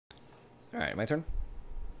All right, my turn.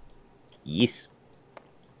 Yes.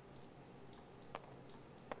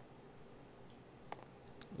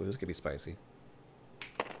 Ooh, this could be spicy.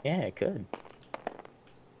 Yeah, it could.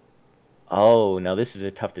 Oh, now this is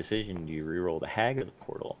a tough decision. Do you reroll the hag or the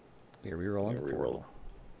portal? We reroll on the portal.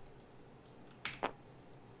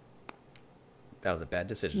 That was a bad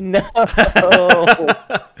decision. No.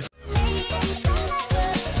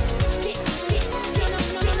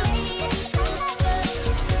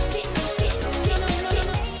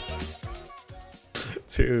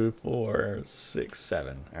 2, 4, 6,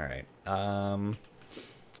 7. All right.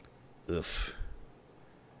 Oof.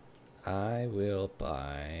 I will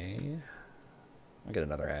buy. I'll get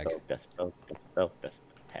another hag. That's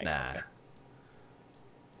hag. Nah.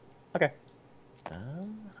 Okay.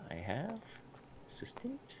 I have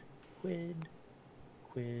assistant,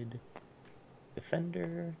 quid,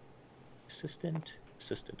 defender, assistant.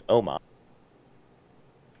 Oh my.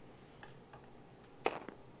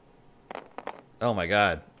 Oh my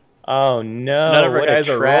god. Oh no. None of our guys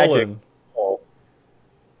are rolling.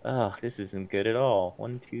 Oh, this isn't good at all.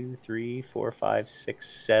 1, 2, 3, 4, 5,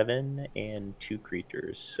 6, 7, and 2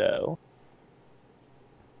 creatures. So.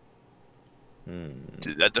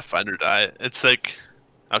 Dude, that defender die. It's like,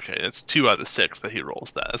 okay, it's 2 out of 6 that he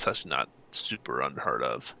rolls that. That's actually not super unheard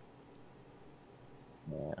of.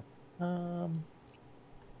 Yeah.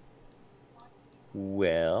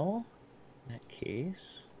 Well, in that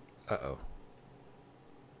case. Uh-oh.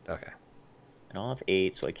 Okay. I don't have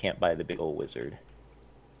 8, so I can't buy the big old wizard.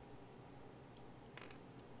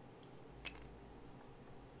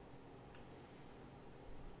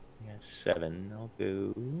 I got 7. I'll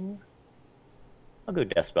go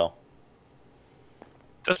Death Spell.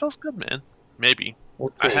 Death Spell's good, man. Maybe.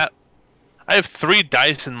 Okay. I have 3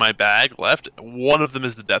 dice in my bag left. One of them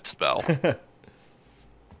is the Death Spell.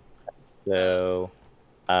 So,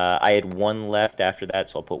 I had 1 left after that,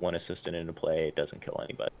 so I'll put 1 assistant into play. It doesn't kill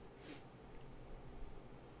anybody.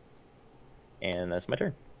 And that's my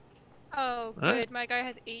turn. Oh, good. Right. My guy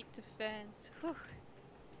has 8 defense. Whew.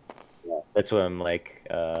 Yeah, that's what I'm like.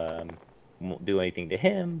 Won't do anything to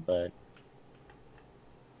him, but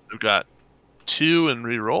We've got 2 and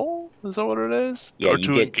reroll. Is that what it is? Yeah, or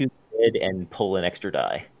you get 2 quid and pull an extra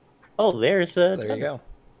die. Oh, there's a. There you go.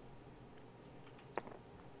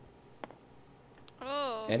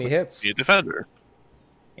 Oh. And he hits. Be a defender.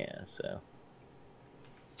 Yeah, so.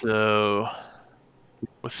 So,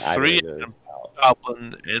 with 3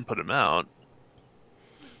 goblin and put him out,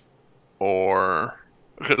 or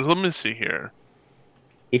okay, let me see here.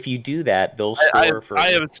 If you do that, they'll score for. I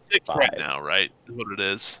have 6 5. right now, right? Is what it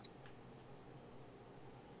is.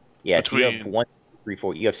 Yeah, so you have 1, 2, 3,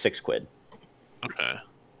 4. You have 6 quid. Okay.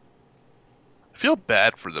 I feel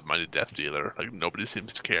bad for the Mighty Death Dealer. Like nobody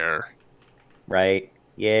seems to care. Right?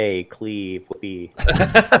 Yay, cleave. Whoopee.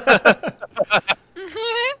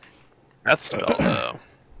 That's spell though.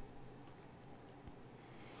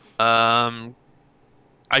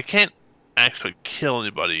 I can't actually kill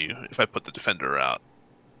anybody if I put the defender out,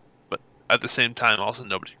 but at the same time, also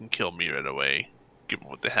nobody can kill me right away, given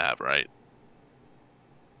what they have, right?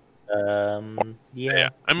 Yeah.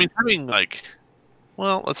 I mean, having like,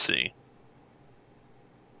 well, let's see.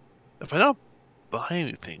 If I don't buy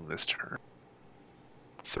anything this turn,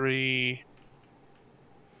 3,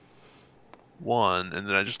 1, and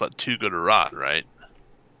then I just let 2 go to rot, right?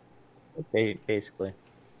 Basically.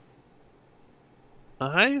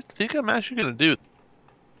 I think I'm actually gonna do it.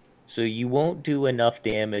 So you won't do enough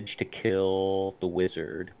damage to kill the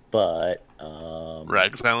wizard, but right,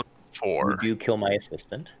 because I only 4. You do kill my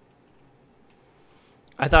assistant.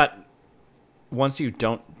 I thought once you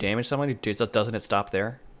don't damage someone, doesn't it stop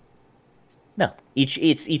there? No, each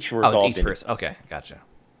resolved. Oh, it's each first. Okay, gotcha.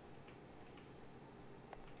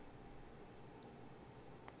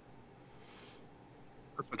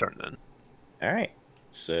 That's my turn then. All right.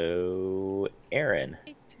 So, Erin,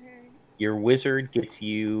 your wizard gets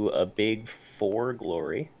you a big 4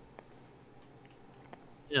 glory.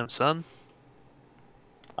 Yeah, son.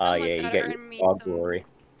 Yeah, you got your 5 glory.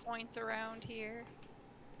 Points around here.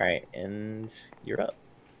 All right, and you're up.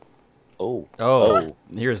 Oh.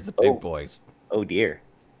 Here's the big boys. Oh dear.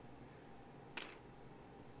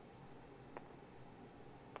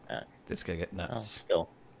 This could get nuts. Still.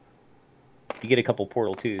 You get a couple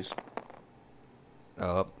portal 2s.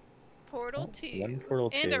 Oh. Portal 2. 1 portal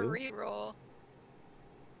 2. And a reroll.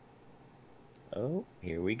 Oh,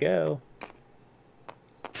 here we go.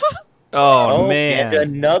 Oh man.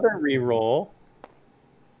 And another reroll.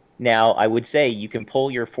 Now, I would say you can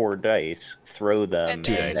pull your 4 dice, throw them, and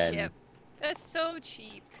then... Yep. That's so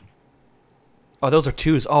cheap. Oh, those are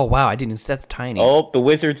 2s. Oh, wow. I didn't. That's tiny. Oh, the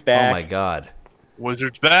wizard's back. Oh, my God.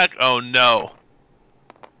 Wizard's back. Oh no.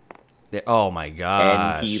 Oh, my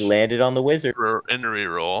gosh. And he landed on the wizard. In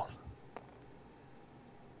reroll.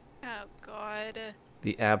 Oh god.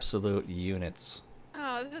 The absolute units.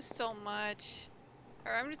 Oh, this is so much.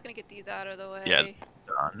 Alright, I'm just gonna get these out of the way. Yeah.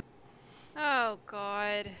 Done. Oh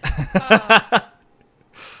god. Oh,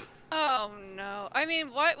 oh no. I mean,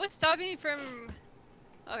 what's stopping me from...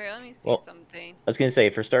 Okay, let me see Well, something. I was gonna say,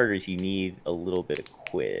 for starters, you need a little bit of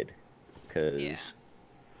quid, because Yeah.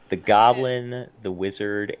 the goblin, the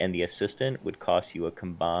wizard, and the assistant would cost you a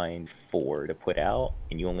combined 4 to put out,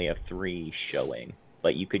 and you only have 3 showing.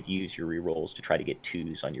 But you could use your rerolls to try to get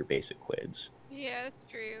 2s on your basic quids. Yeah, that's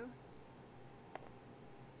true.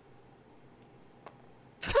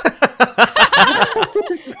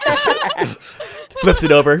 Flips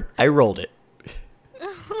it over. I rolled it.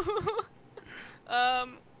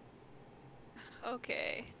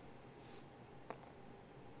 Okay.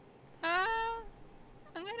 I'm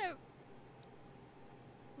gonna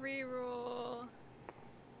reroll.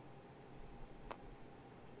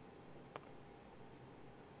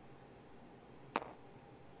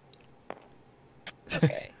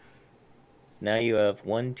 Okay. So now you have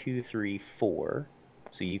 1, 2, 3, 4.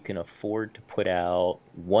 So you can afford to put out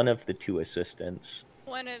one of the 2 assistants.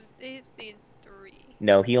 One of these 3.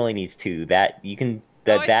 No, he only needs 2. That you can.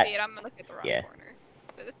 Oh, I see it. I'm looking at the wrong yeah. corner.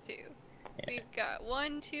 So it's 2. So Yeah. we've got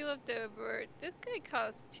 1, 2 of the bird. This guy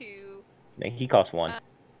costs 2. No, he costs 1.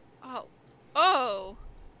 Oh. Oh.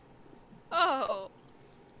 Oh.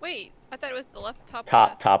 Wait. I thought it was the left top.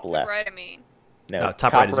 Top the left. right, I mean. No,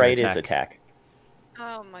 top top right is is attack.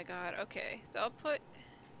 Oh my god. Okay. So I'll put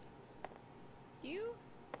you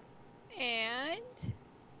and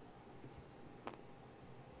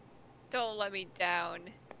don't let me down.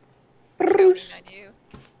 Counting on you.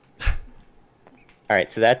 All right,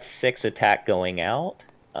 so that's 6 attack going out.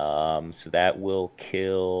 So that will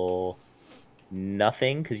kill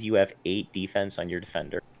nothing because you have 8 defense on your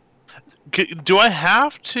defender. Do I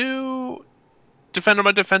have to defend on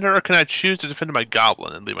my defender, or can I choose to defend my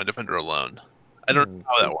goblin and leave my defender alone? I don't know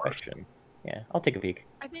how Good that works. question. Yeah, I'll take a peek.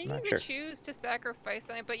 I think I'm you not could sure. choose to sacrifice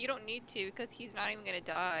something, but you don't need to because he's not even gonna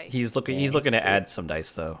die. He's looking. Yeah, He's looking let's to do it. add some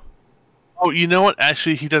dice though. Oh, you know what?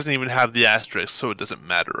 Actually, he doesn't even have the asterisk, so it doesn't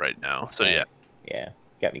matter right now. So yeah. Yeah,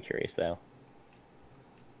 got me curious though.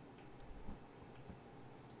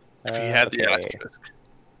 If he had the Okay. asterisk.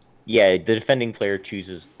 Yeah, the defending player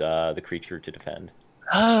chooses the creature to defend.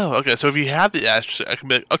 Oh, okay. So if he had the asterisk, I can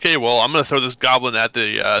be like, okay, well, I'm gonna throw this goblin at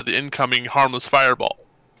the incoming harmless fireball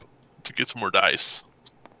to get some more dice.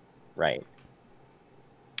 Right.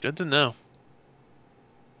 Good to know.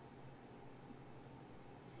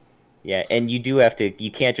 Yeah, and you do have to. You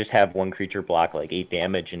can't just have one creature block like 8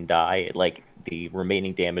 damage and die. Like the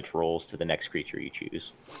remaining damage rolls to the next creature you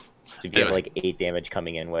choose. So if you have like 8 damage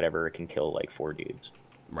coming in, whatever, it can kill like 4 dudes.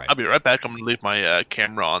 Right. I'll be right back. I'm gonna leave my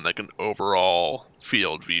camera on like an overall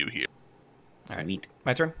field view here. All right. Sweet.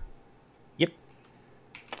 My turn. Yep.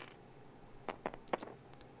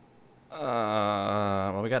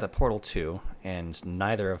 Well, we got a portal 2, and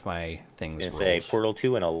neither of my things. Gonna say rolled. portal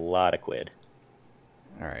 2 and a lot of quid.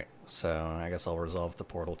 All right. So I guess I'll resolve the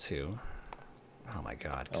portal 2. Oh my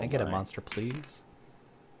god! Can Oh I get a my. monster, please?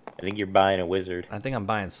 I think you're buying a wizard. I think I'm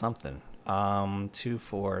buying something. 2,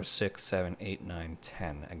 4, 6, 7, 8, 9,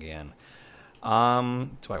 10 again. Do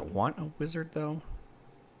I want a wizard though?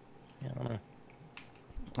 Yeah, I don't know.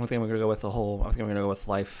 I think I'm gonna go with the whole. I think I'm gonna go with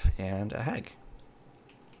life and a hag.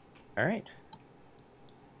 All right.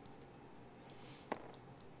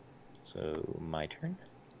 So my turn.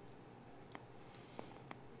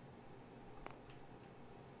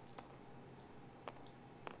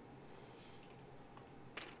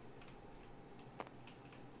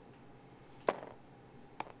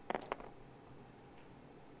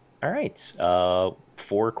 All right.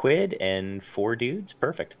 4 quid and 4 dudes.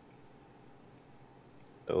 Perfect.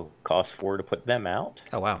 So cost 4 to put them out.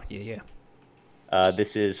 Oh wow! Yeah, yeah.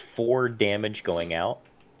 This is 4 damage going out.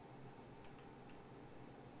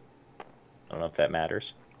 I don't know if that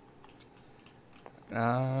matters.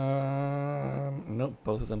 Nope.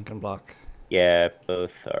 Both of them can block. Yeah,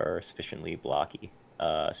 both are sufficiently blocky.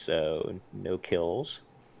 So no kills.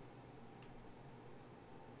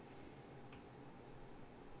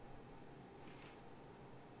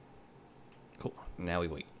 Cool. Now we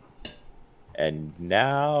wait. And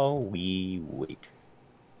now we wait.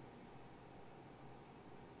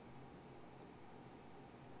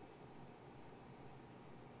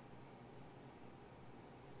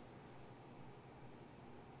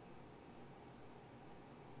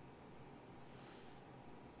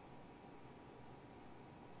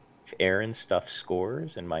 if Erin's stuff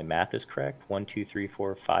scores and my math is correct, 1, 2, 3,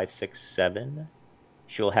 4, 5, 6, 7,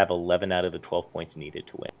 she'll have 11 out of the 12 points needed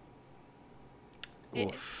to win.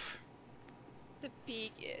 Oof. It's a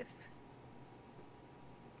big if.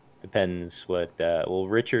 Depends what. Well,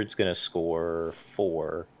 Richard's gonna score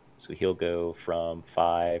 4, so he'll go from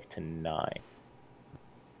 5 to 9.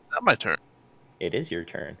 Not my turn. It is your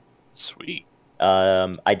turn. Sweet.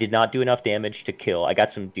 I did not do enough damage to kill. I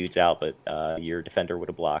got some dudes out, but your defender would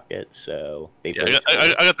have blocked it, so they Yeah, both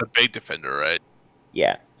I got the big defender, right?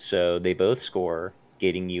 Yeah, so they both score,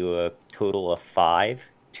 getting you a total of 5,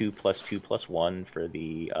 2 plus 2 plus 1 for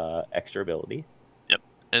the extra ability. Yep.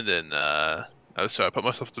 And then, so I put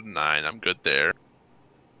myself to 9. I'm good there.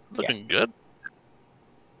 Looking good.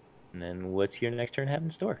 And then what's your next turn have in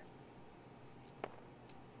store?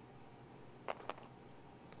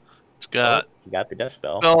 It's got You got the death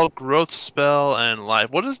spell. spell, growth spell, and life.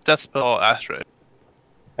 What is death spell asterisk?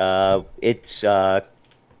 It's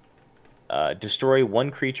destroy one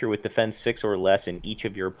creature with defense 6 or less in each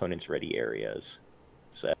of your opponent's ready areas.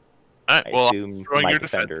 So Alright, I well, assume my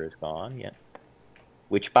defender is gone. Yeah.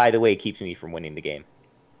 Which, by the way, keeps me from winning the game.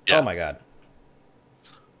 Yeah. Oh my god.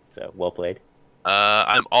 So well played.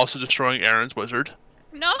 I'm also destroying Erin's wizard.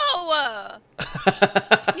 No!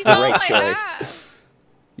 He's all Right I choice. have.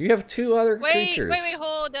 You have 2 other Wait, creatures. wait,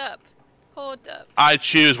 hold up. Hold up. I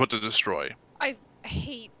choose what to destroy. I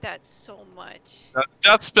hate that so much. That's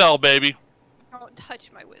death spell, baby. Don't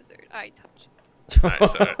touch my wizard. I touch it. Alright,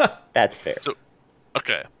 so, That's fair. So-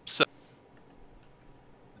 okay, so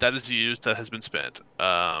that is used. That has been spent.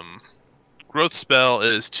 Growth spell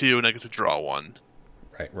is 2, and I get to draw 1.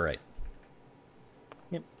 Right.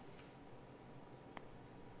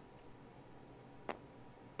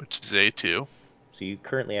 Which is a 2. So you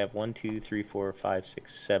currently have 1, 2, 3, 4, 5,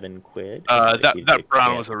 6, 7 quid. That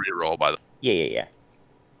brown was a reroll, by the way. Yeah.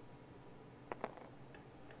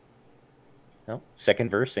 No, second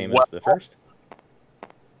verse, same What? as the first.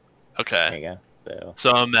 Okay. There you go. So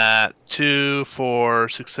So I'm at 2, 4,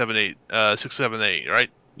 6, 7, 8. 6, 7, 8, right?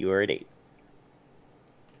 you are at 8.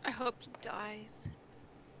 I hope he dies.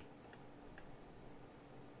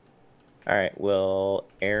 All right. Well,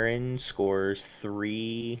 Erin scores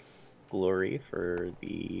 3 glory for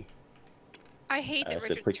the. I hate that So it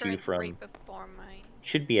Richard's puts you turn's from- right before mine.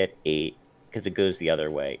 Should be at 8 because it goes the other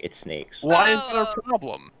way. It's snakes. Why is that Oh. a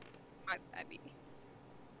problem? I mean,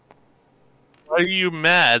 Why are you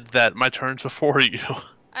mad that my turn's before you?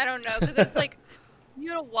 I don't know, because it's like, you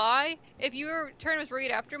know why? If your turn was right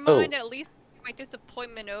after mine, then at least get my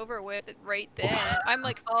disappointment over with it right then. I'm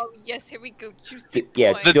like, oh yes, here we go, juicy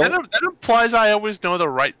Yeah, point. That, Don't- that implies I always know the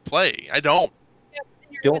right play. I don't. And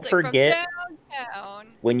you're don't always like, from forget- downtown.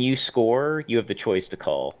 When you score, you have the choice to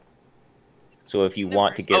call. So if you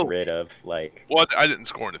want to get Oh. rid of like, Well, I didn't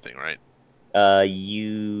score anything, right?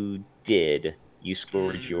 you did. You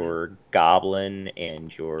scored Mm. your goblin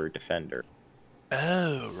and your defender.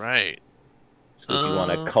 Oh, right. So if you want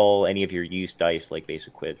Uh. to cull any of your used dice, like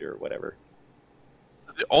basic quid or whatever.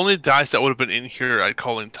 The only dice that would have been in here at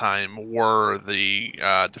calling time were the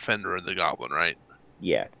defender and the goblin, right?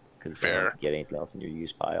 Yeah, because you Fair. don't get anything else in your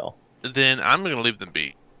used pile. Then I'm gonna leave them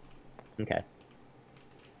be. Okay.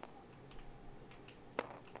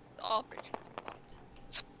 It's all Richard's fault.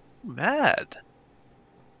 Mad.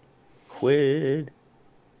 Quid.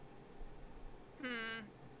 If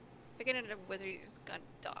I get another wizard, he's just gonna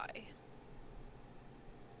die.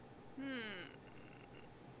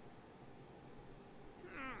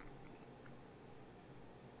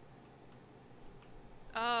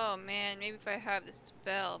 Oh man, maybe if I have the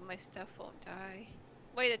spell, my stuff won't die.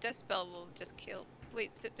 Wait, the death spell will just kill.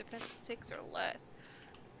 Wait, defense 6 or less.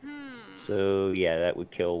 So yeah, that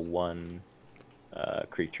would kill one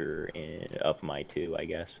creature of my 2, I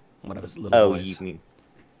guess. One of his little Oh, boys. you mean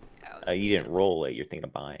Oh, you didn't roll it? You're thinking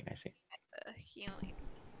of buying. I see. the healing.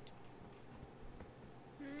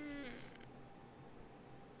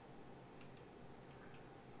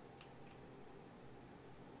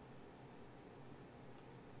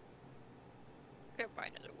 Gotta buy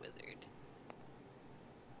another wizard.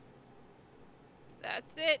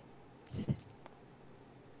 That's it.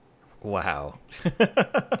 Wow.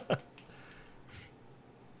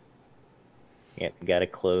 Yeah, got to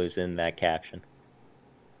close in that caption.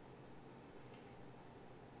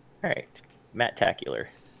 All right, Matt Tacular.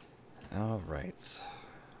 All right.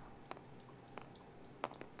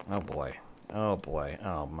 Oh boy. Oh boy.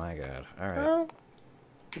 Oh my god. All right. Well,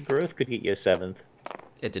 the growth could get you a 7th.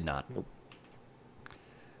 It did not.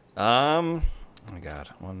 Oh my god.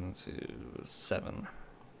 1, 2, 7.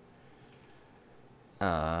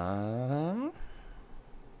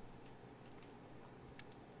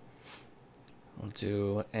 We'll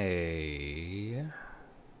do a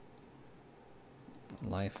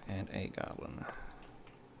life and a goblin.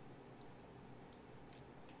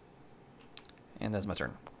 And that's my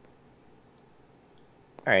turn.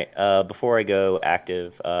 All right. Before I go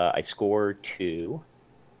active, I score 2.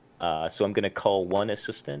 So I'm going to call 1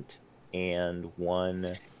 assistant and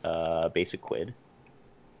 1 basic quid.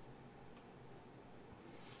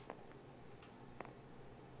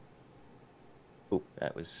 Oh,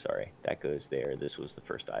 sorry. That goes there. This was the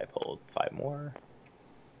first die I pulled. 5 more.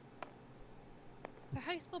 Is that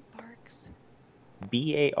how you spell barks?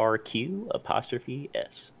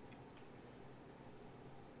 BARQ''S.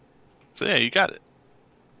 So yeah, you got it.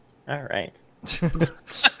 All right.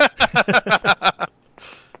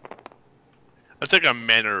 That's like a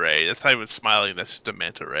manta ray. That's not even smiling. That's just a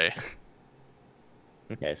manta ray.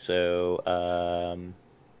 Okay, so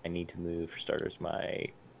I need to move, for starters, my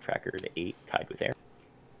tracker to 8, tied with Erin.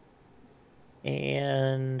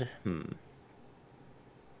 And,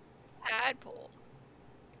 Tadpole.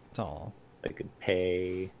 Aw. I could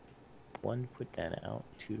pay 1 to put that out,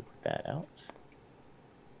 2 to put that out.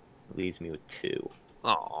 Leaves me with 2.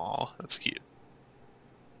 Aw, that's cute.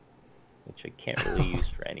 Which I can't really use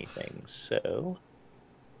for anything, so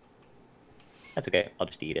that's okay. I'll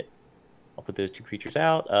just eat it. I'll put those 2 creatures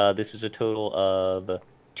out. This is a total of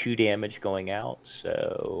 2 damage going out,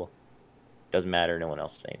 so doesn't matter. No one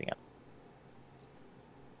else is anything else.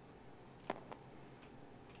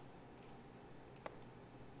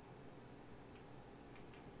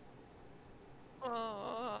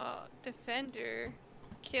 Oh, defender.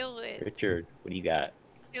 Kill it. Richard, what do you got?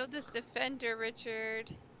 Kill this defender,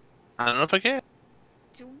 Richard. I don't know if I can.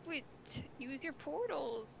 Do it. Use your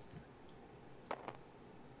portals.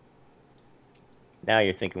 Now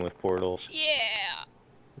you're thinking with portals. Yeah.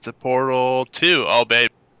 It's a portal 2. Oh, babe.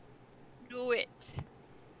 Do it.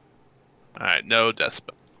 Alright, no death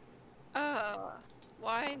spell.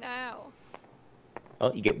 Why now?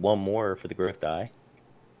 Oh, you get 1 more for the growth die.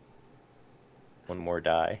 1 more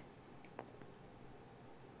die.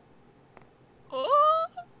 Oh.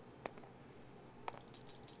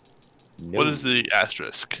 No. What is the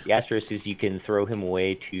asterisk? The asterisk is you can throw him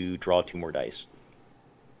away to draw 2 more dice.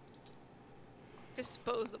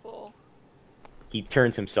 Disposable. He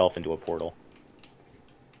turns himself into a portal.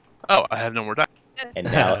 Oh, I have no more die.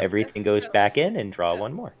 And now everything goes back in and draw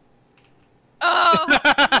 1 more. Oh.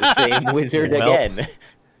 The same wizard Well. again.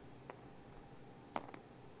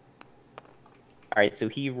 Alright, so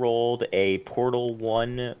he rolled a portal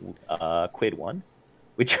 1, quid 1,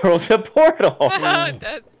 which rolls a portal,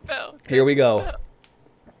 That spell. Here we go. Spell.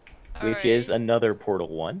 which is another portal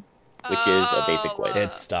 1, which is a basic quid.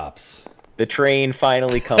 It stops. The train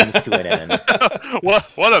finally comes to an end.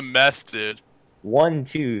 What a mess, dude. 1,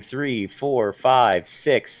 2, 3, 4, 5,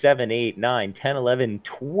 6, 7, 8, 9, 10, 11,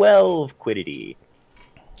 12 quiddity.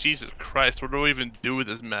 Jesus Christ, what do we even do with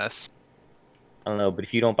this mess? I don't know, but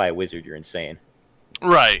if you don't buy a wizard, you're insane.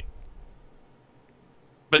 Right.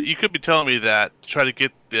 But you could be telling me that to try to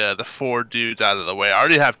get the 4 dudes out of the way. I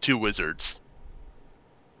already have 2 wizards.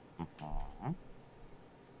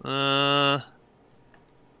 What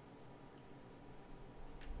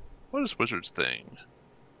is wizard's thing?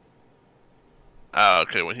 Oh,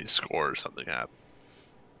 okay, when he scores, something happens.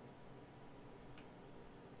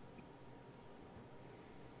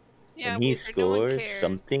 Yeah, When he wizard, no one scores, cares.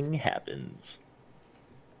 something happens.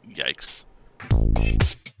 Yikes.